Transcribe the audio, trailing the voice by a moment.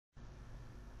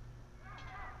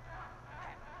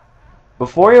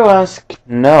Before you ask,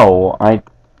 no, I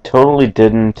totally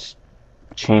didn't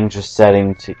change the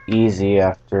setting to easy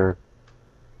after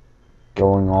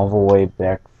going all the way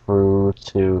back through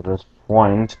to this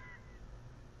point,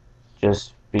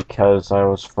 just because I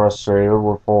was frustrated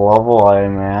with the level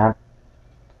I'm at.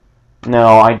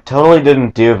 No, I totally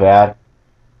didn't do that.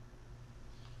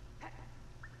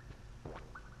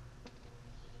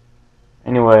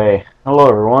 Anyway, hello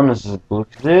everyone, this is Blue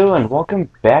Kazoo, and welcome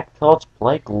back to Let's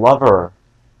Play Glover.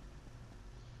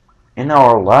 In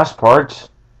our last part,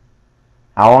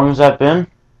 how long has that been?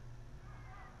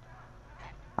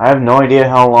 I have no idea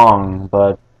how long,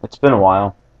 but it's been a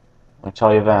while. I'll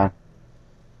tell you that.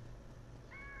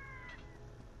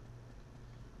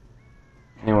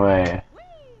 Anyway,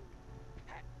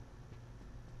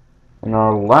 in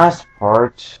our last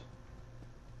part,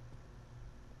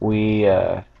 we,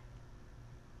 yeah,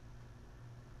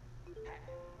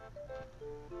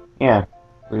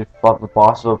 we fought the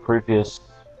boss of a previous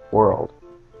world.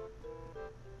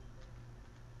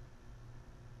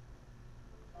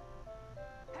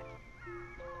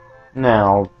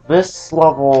 Now, this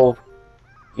level,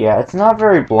 yeah, it's not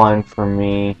very blind for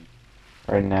me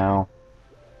right now,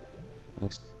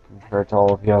 compared to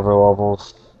all of the other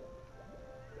levels,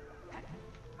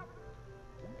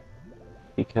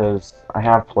 because I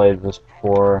have played this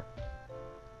before,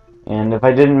 and if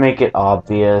I didn't make it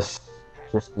obvious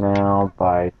just now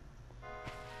by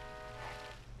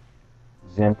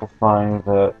exemplifying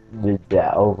the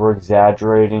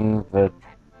over-exaggerating that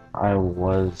I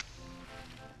was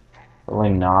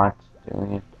really not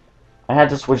doing it. I had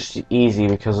to switch to easy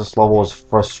because this level was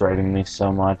frustrating me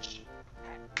so much.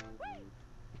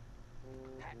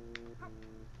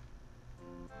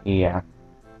 Yeah.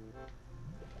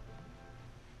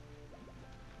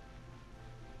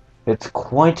 It's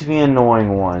quite the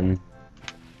annoying one.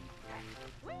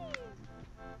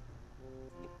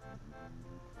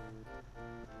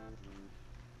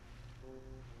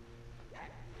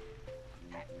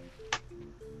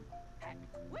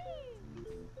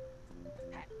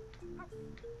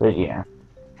 But yeah.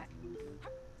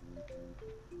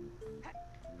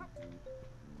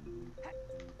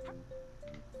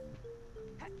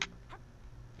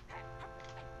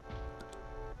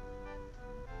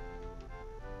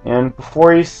 And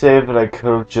before you save it, I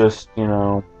could have just, you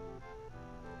know,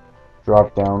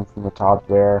 dropped down from the top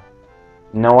there.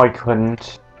 No, I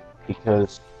couldn't,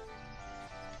 because...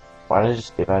 Why did I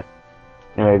just do that?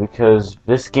 Anyway, because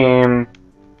this game...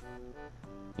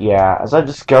 Yeah, as I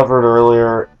discovered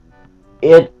earlier,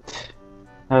 it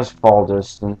has fall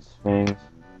distance things.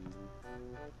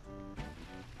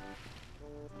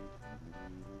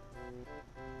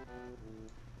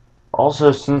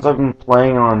 Also, since I've been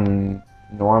playing on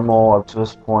normal up to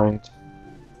this point,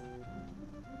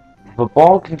 the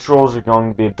ball controls are going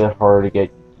to be a bit harder to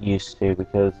get used to,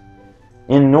 because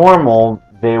in normal,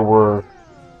 they were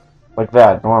like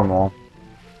that, normal.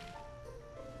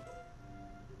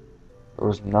 There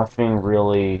was nothing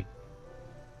really,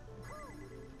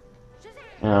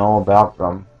 you know, about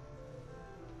them.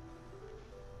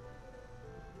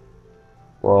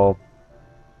 Well,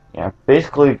 yeah,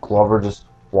 basically Glover just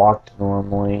walked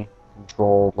normally,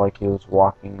 controlled like he was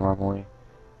walking normally.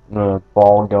 And the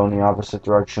ball going the opposite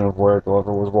direction of where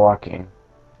Glover was walking.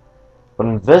 But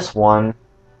in this one,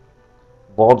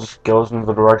 the ball just goes in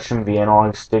the direction the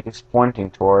analog stick is pointing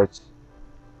towards.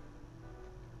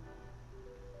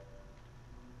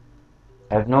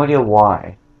 I have no idea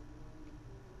why.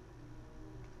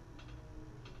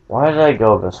 Why did I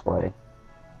go this way?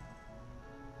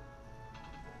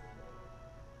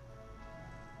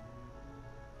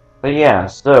 But yeah,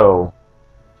 so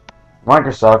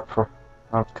Microsoft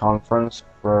conference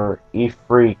for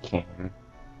E3 came.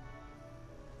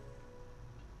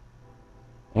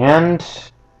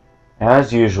 And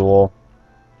as usual,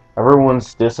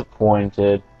 everyone's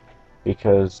disappointed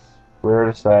because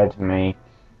we're decided to make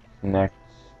Kinect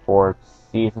Sports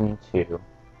Season 2.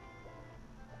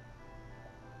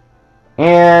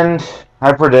 And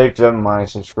I predict that my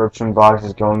subscription box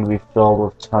is going to be filled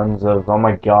with tons of, oh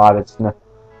my god, it's not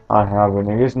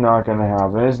happening, it's not gonna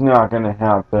happen, it's not gonna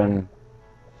happen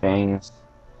things.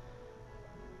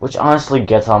 Which honestly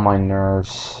gets on my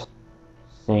nerves,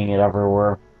 seeing it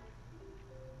everywhere.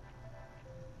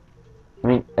 I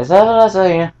mean, as ever as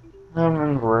I am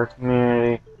in the rare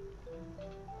community,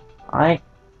 I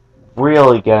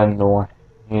really get annoyed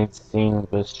seeing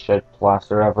this shit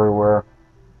plastered everywhere.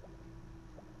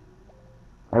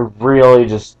 I really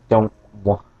just don't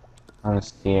want to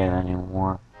see it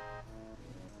anymore.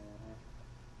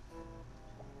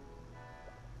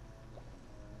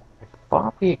 I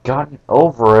thought we had gotten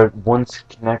over it once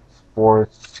Kinect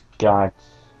Sports got,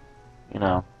 you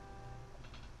know,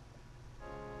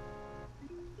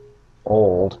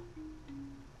 old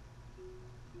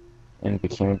and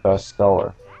became a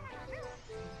bestseller.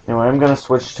 Anyway, I'm gonna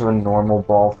switch to a normal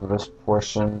ball for this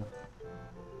portion.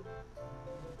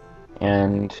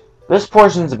 And this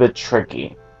portion's a bit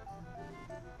tricky.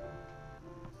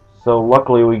 So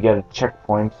luckily we get a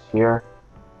checkpoint here.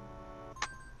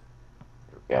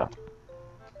 Here we go.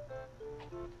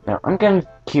 Now I'm gonna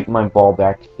keep my ball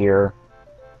back here.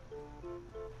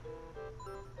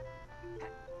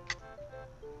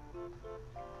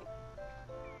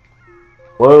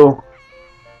 Whoa.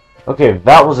 Okay,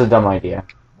 that was a dumb idea.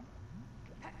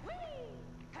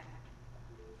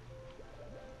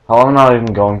 Hell, I'm not even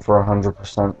going for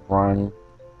 100% run.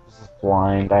 This is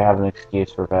blind. I have an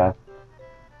excuse for that.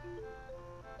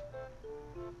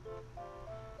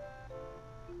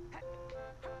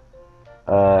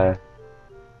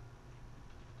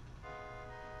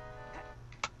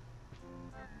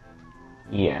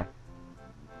 Yeah.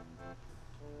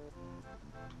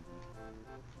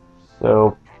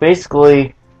 So,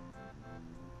 basically,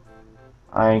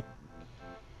 I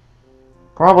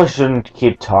probably shouldn't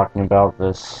keep talking about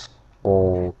this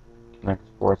whole Kinect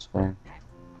Sports thing.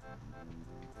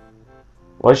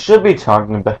 What I should be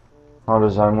talking about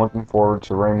is I'm looking forward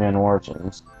to Rayman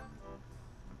Origins.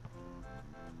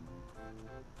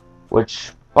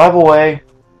 Which, by the way,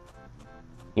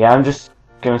 yeah, I'm just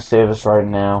gonna say this right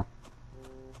now.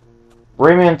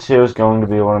 Rayman 2 is going to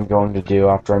be what I'm going to do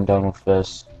after I'm done with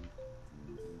this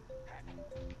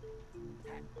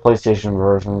PlayStation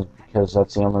version, because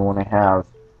that's the only one I have.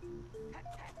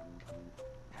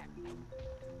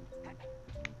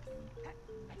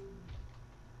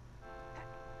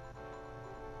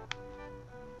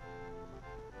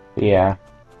 But yeah.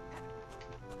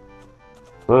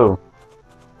 Whoa.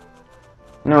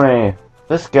 Anyway,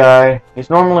 this guy, he's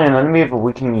normally an enemy, but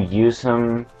we can use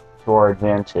him to our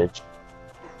advantage.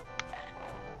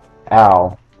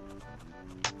 Ow.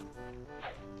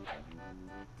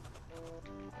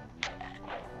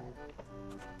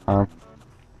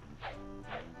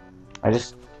 I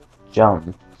just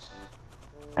jumped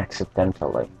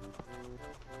accidentally.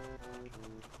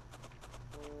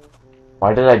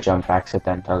 Why did I jump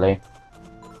accidentally?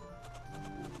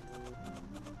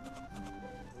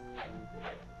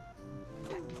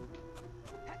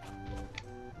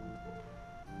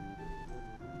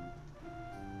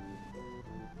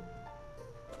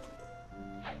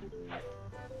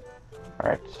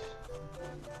 Alright.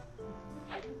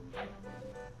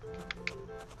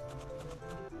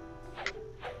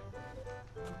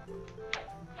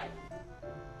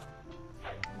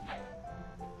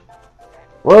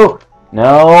 Whoa!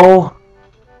 No!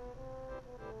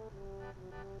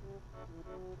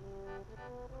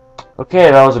 Okay,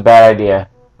 that was a bad idea.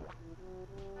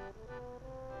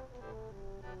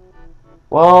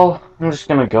 Well, I'm just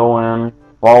gonna go in,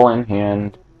 ball in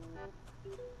hand.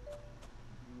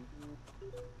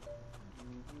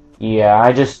 Yeah,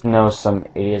 I just know some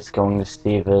idiot's going to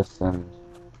see this and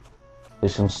do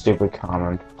some stupid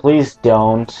comment. Please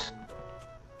don't.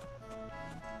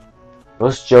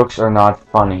 Those jokes are not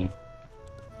funny.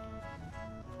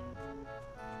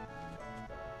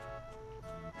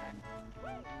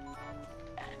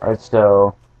 Alright,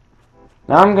 so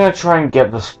now I'm gonna try and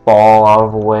get this ball out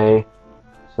of the way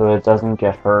so it doesn't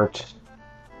get hurt.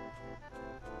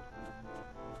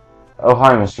 Oh,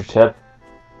 hi, Mr. Tip.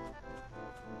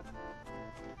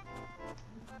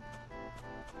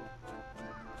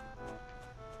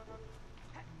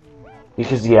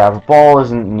 Because, yeah, the ball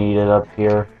isn't needed up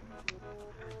here.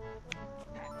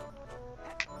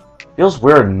 Feels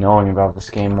weird knowing about this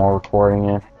game while recording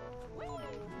it.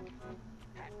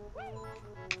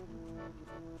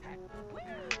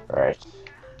 Alright.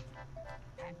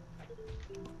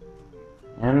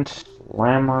 And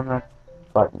slam on that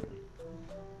button.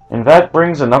 And that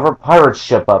brings another pirate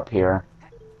ship up here.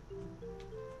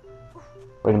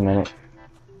 Wait a minute.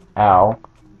 Ow.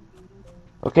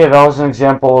 Okay, that was an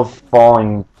example of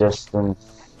falling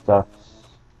distance stuff.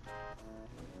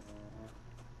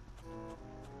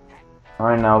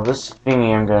 Alright, now this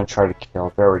thingy I'm gonna try to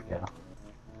kill. There we go.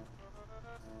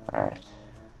 Alright.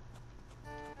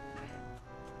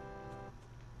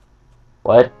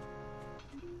 What?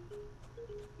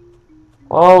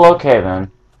 Well, okay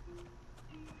then.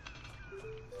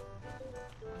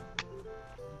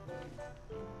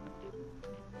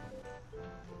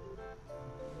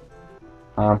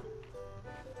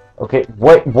 Okay,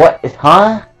 what?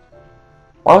 Huh?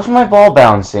 Why was my ball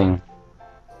bouncing?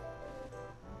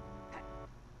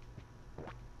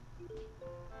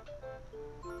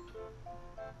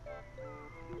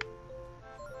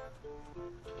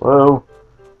 Whoa.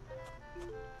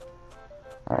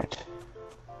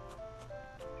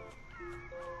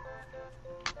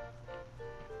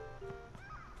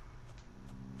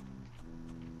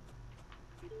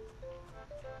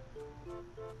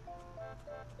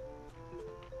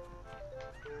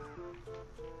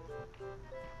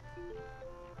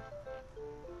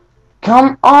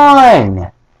 Come on!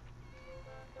 I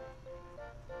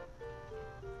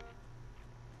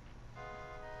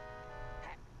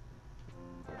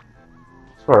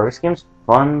swear, this game's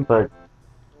fun, but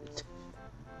its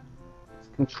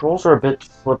controls are a bit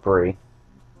slippery.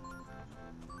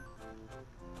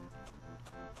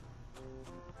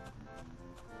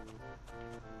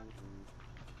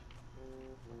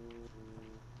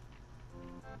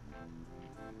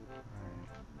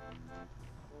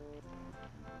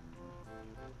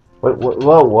 Wait,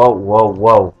 whoa, whoa, whoa,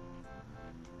 whoa.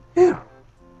 Phew.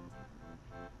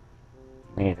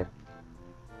 Made it.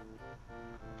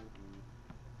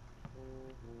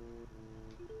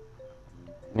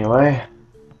 Anyway.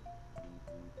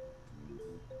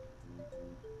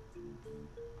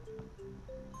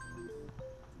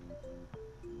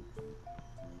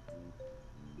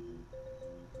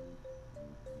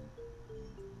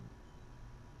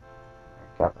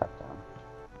 Got that down.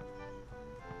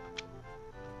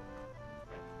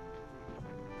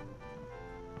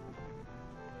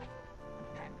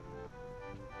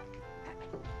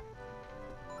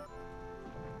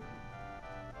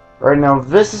 Right now,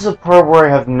 this is a part where I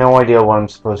have no idea what I'm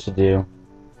supposed to do.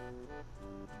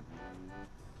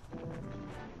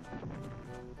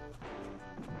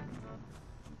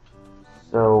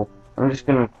 So, I'm just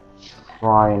gonna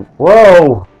try and...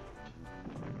 Whoa!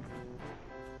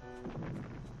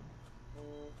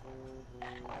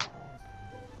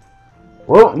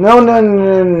 Whoa, no, no,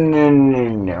 no, no, no,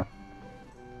 no.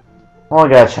 Well, I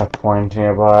got a checkpoint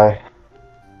nearby.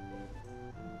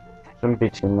 Shouldn't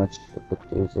be too much of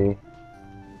a doozy.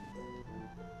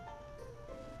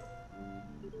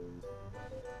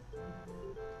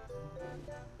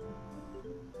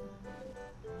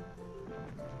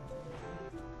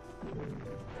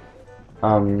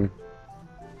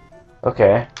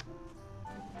 Okay.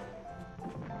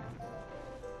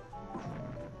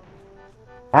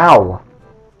 Ow!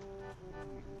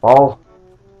 Ball.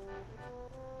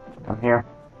 I'm here.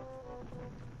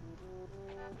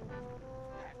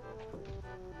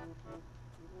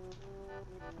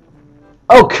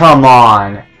 Oh, come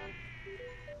on!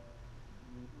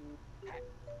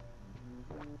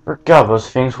 Forgot those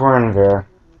things were in there.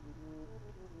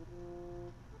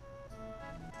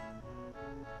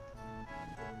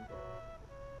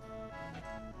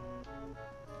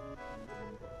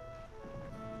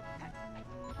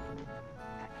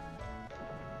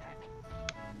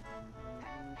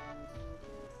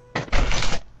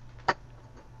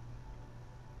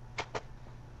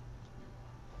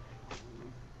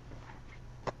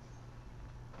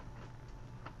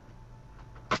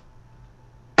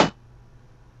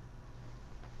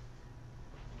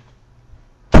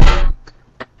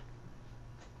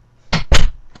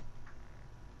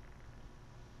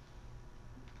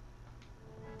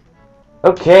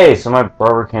 Okay, so my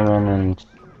barber came in and...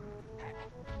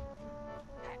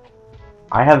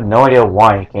 I have no idea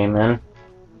why he came in.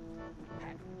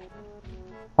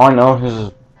 All I know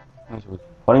is he was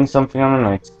putting something on the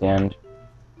nightstand.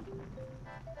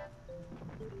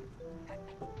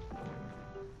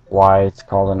 Why it's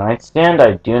called a nightstand,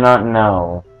 I do not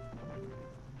know.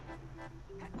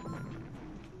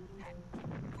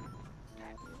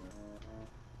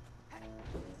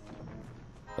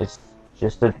 It's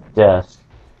just a desk.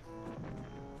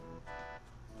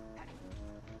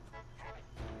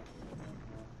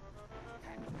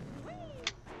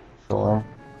 Sure.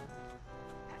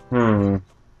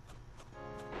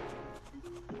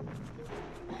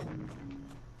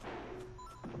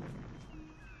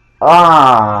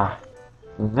 Ah!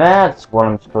 That's what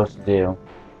I'm supposed to do.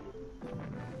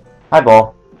 Hi,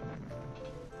 ball.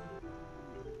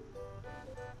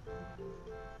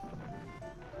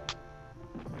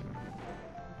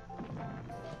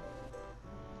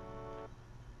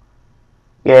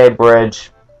 Yay,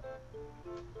 bridge.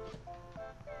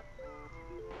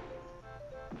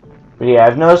 But yeah,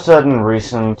 I've noticed that in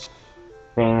recent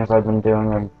things I've been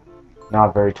doing, I'm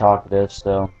not very talkative,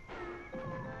 so...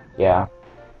 yeah.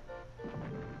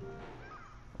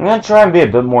 I'm gonna try and be a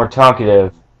bit more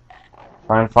talkative.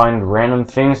 Try and find random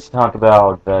things to talk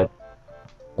about that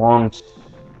won't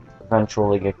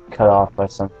eventually get cut off by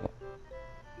something.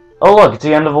 Oh look, it's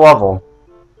the end of the level.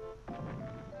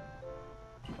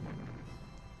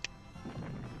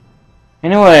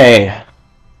 Anyway,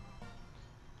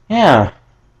 yeah,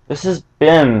 this has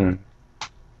been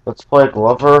Let's Play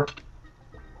Glover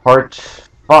Part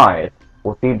 5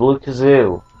 with the Blue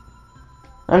Kazoo.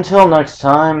 Until next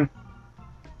time,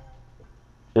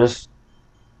 just,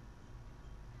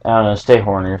 I don't know, stay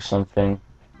horny or something.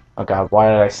 Oh god, why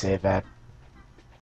did I say that?